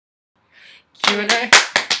Q&A.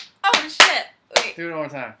 Oh shit! Wait. Do it one more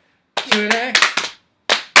time. Q&A.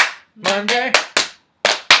 Monday.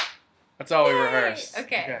 That's all we rehearsed.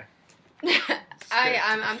 Okay. Okay.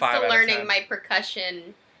 I'm still learning my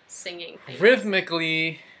percussion singing thing.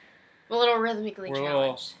 Rhythmically, A little rhythmically we're a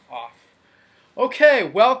challenged. little off. Okay,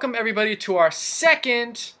 welcome everybody to our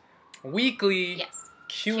second weekly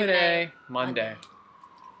Q&A Monday.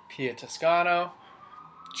 Pia Toscano,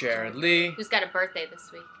 Jared Lee. Who's got a birthday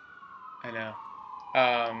this week? I know.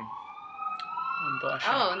 I'm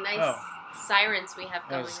blushing. Oh, nice sirens we have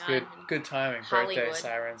going that was good. on. Good timing. Hollywood. Birthday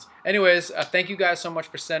sirens. Anyways, thank you guys so much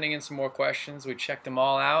for sending in some more questions. We checked them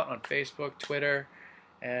all out on Facebook, Twitter,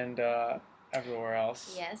 and everywhere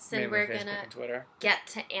else. Yes, and mainly we're Facebook gonna and Twitter. get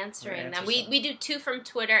to answering them. Some. We do 2 from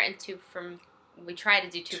Twitter and 2 from. We try to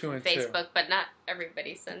do 2 from Facebook, but not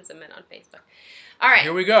everybody sends them in on Facebook. All right.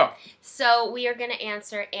 Here we go. So we are going to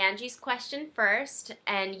answer Angie's question first,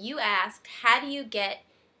 and you asked, how do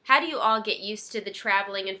you all get used to the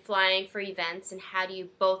traveling and flying for events, and how do you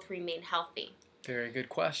both remain healthy? Very good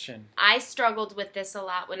question. I struggled with this a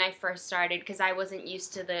lot when I first started because I wasn't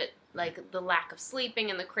used to the lack of sleeping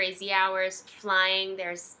and the crazy hours. Flying,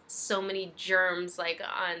 there's so many germs on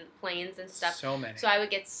planes and stuff. So many. So I would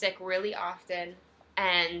get sick really often.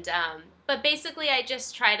 And but basically I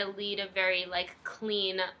just try to lead a very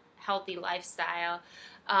clean, healthy lifestyle.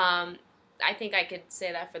 I think I could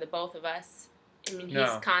say that for the both of us. I mean, he's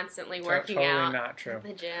constantly working out. Totally not true. At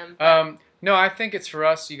the gym. No, I think it's for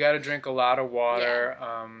us. You got to drink a lot of water.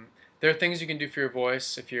 Yeah. There are things you can do for your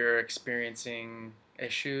voice if you're experiencing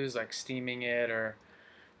issues like steaming it or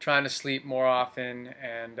trying to sleep more often.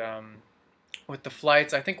 And with the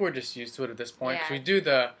flights, I think we're just used to it at this point. Yeah. 'Cause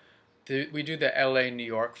we do the LA New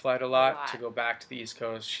York flight a lot to go back to the East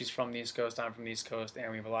Coast. She's from the East Coast, I'm from the East Coast, and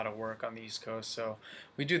we have a lot of work on the East Coast. So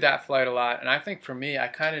we do that flight a lot. And I think for me, I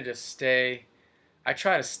kind of just I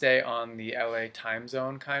try to stay on the LA time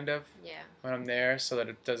zone kind of when I'm there so that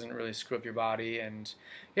it doesn't really screw up your body. And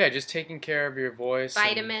yeah, just taking care of your voice.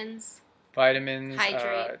 Vitamins.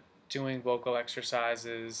 Hydrate. Doing vocal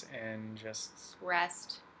exercises and just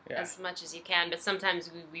rest as much as you can. But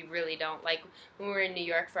sometimes we really don't. Like when we were in New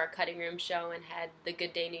York for our cutting room show and had the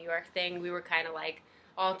Good Day New York thing, we were kind of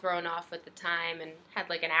all thrown off with the time and had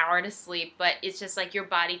an hour to sleep. But it's just your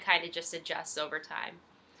body kind of just adjusts over time.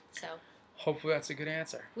 So hopefully that's a good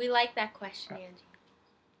answer. We like that question, Angie.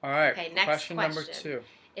 All right. Okay, next question number 2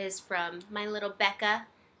 is from my little Becca,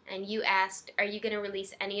 and you asked, are you going to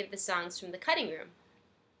release any of the songs from the cutting room?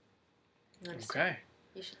 Okay.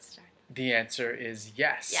 You should start. The answer is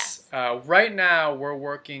yes. Yes. Right now, we're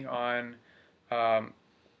working on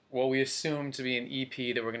what we assume to be an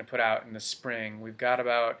EP that we're going to put out in the spring. We've got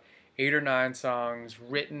about 8 or 9 songs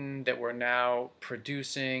written that we're now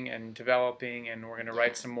producing and developing, and we're going to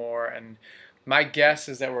write some more. And my guess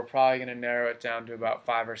is that we're probably going to narrow it down to about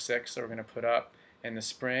 5 or 6 that we're going to put up in the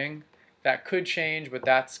spring. That could change, but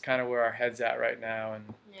that's kind of where our head's at right now.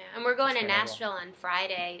 And we're going to Nashville on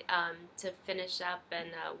Friday to finish up and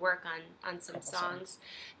work on some songs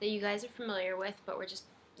that you guys are familiar with, but we're just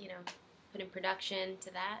putting production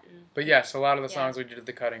to that. But yes, a lot of the songs we did at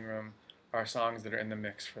the cutting room are songs that are in the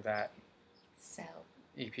mix for that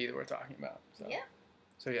EP that we're talking about.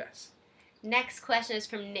 So yes. Next question is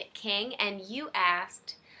from Nick King, and you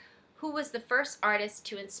asked, who was the first artist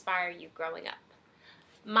to inspire you growing up?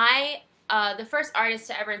 The first artist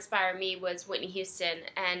to ever inspire me was Whitney Houston,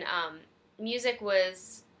 and music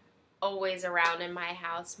was always around in my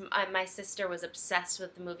house. My sister was obsessed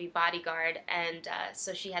with the movie Bodyguard, and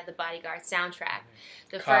so she had the Bodyguard soundtrack.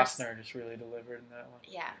 Costner just really delivered in that one.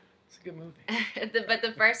 Yeah. It's a good movie. But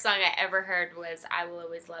the first song I ever heard was I Will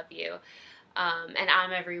Always Love You, and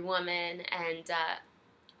I'm Every Woman, and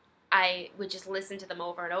I would just listen to them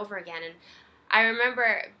over and over again. And I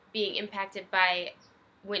remember being impacted by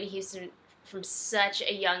Whitney Houston from such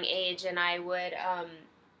a young age, and I would,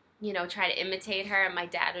 try to imitate her, and my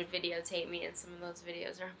dad would videotape me, and some of those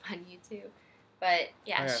videos are up on YouTube. But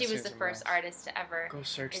she was the first artist to ever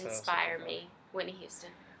inspire me, Whitney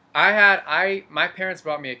Houston. My parents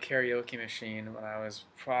bought me a karaoke machine when I was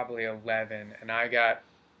probably 11, and I got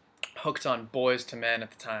hooked on Boys to Men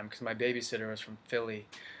at the time because my babysitter was from Philly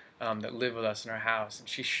that lived with us in our house, and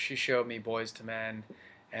she showed me Boys to Men,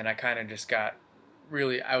 and I kind of just got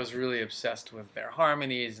I was really obsessed with their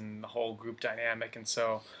harmonies and the whole group dynamic, and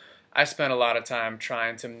so I spent a lot of time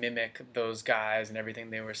trying to mimic those guys and everything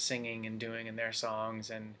they were singing and doing in their songs,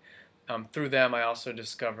 and through them I also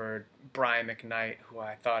discovered Brian McKnight, who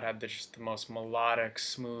I thought had just the most melodic,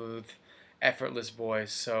 smooth, effortless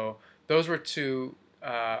voice. So those were 2,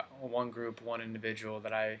 one group, one individual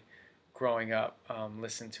that I growing up,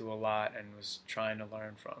 listened to a lot and was trying to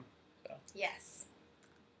learn from. So. Yes.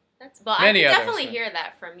 Well, Many I can others, definitely so. hear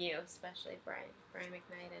that from you, especially Brian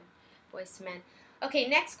McKnight and Boyz II Men. Okay,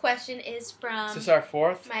 next question is from... Is this our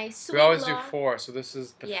fourth? My sweet We always do Laura. 4, so this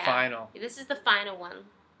is the final. This is the final one.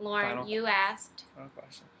 Lauren, you asked final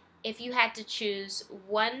question. if you had to choose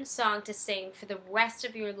one song to sing for the rest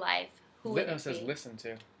of your life, who would it be? It says listen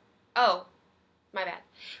to. Oh, my bad.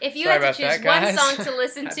 If you had to choose one song to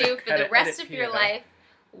listen to for the rest of your life,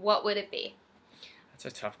 what would it be? That's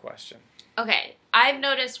a tough question. Okay, I've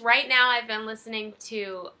noticed right now I've been listening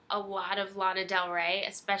to a lot of Lana Del Rey,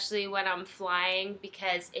 especially when I'm flying,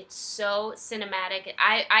 because it's so cinematic.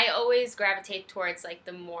 I always gravitate towards like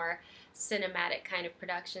the more cinematic kind of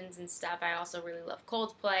productions and stuff. I also really love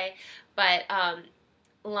Coldplay, but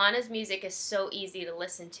Lana's music is so easy to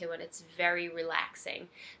listen to and it's very relaxing.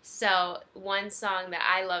 So one song that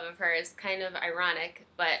I love of her is kind of ironic,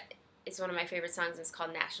 but it's one of my favorite songs. It's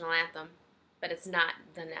called National Anthem. But it's not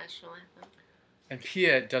the national anthem. And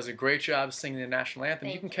Pia does a great job singing the national anthem.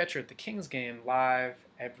 Thank you can you. Catch her at the Kings game live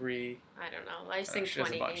every... I don't know. I sing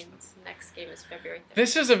 20 games. Next game is February 3rd.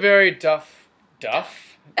 This is a very tough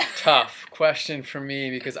question for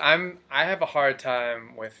me because I have a hard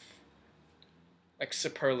time with like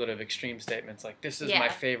superlative extreme statements like this is my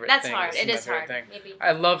favorite that's thing. Hard. This it is hard. Thing. Maybe.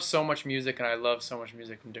 I love so much music and I love so much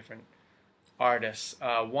music from different artists.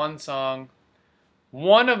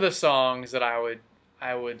 One of the songs that I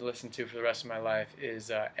would listen to for the rest of my life is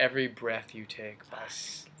 "Every Breath You Take" by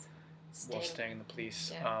Sting and the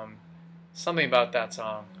Police. Yeah. Something about that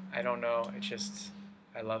song, I don't know.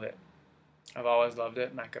 I love it. I've always loved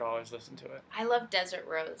it, and I could always listen to it. I love "Desert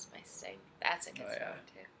Rose" by Sting. That's a good song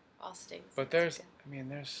too. All Sting. But there's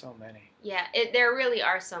so many. Yeah, there really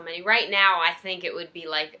are so many. Right now, I think it would be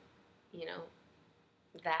like,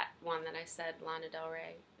 that one that I said, Lana Del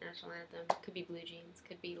Rey, National Anthem. Could be Blue Jeans.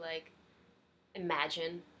 Could be like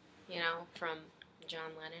Imagine, from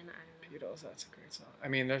John Lennon. I don't know. Beatles, that's a great song. I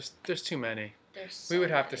mean, there's too many. We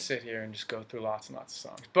would have to sit here and just go through lots and lots of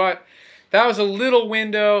songs. But that was a little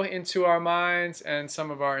window into our minds and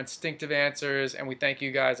some of our instinctive answers. And we thank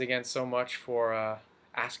you guys again so much for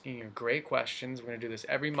asking your great questions. We're going to do this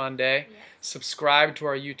every Monday. Yes. Subscribe to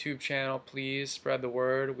our YouTube channel. Please spread the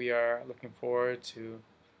word. We are looking forward to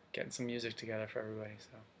getting some music together for everybody.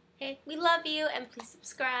 So. Okay, we love you, and please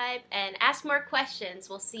subscribe and ask more questions.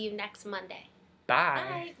 We'll see you next Monday.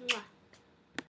 Bye. Bye.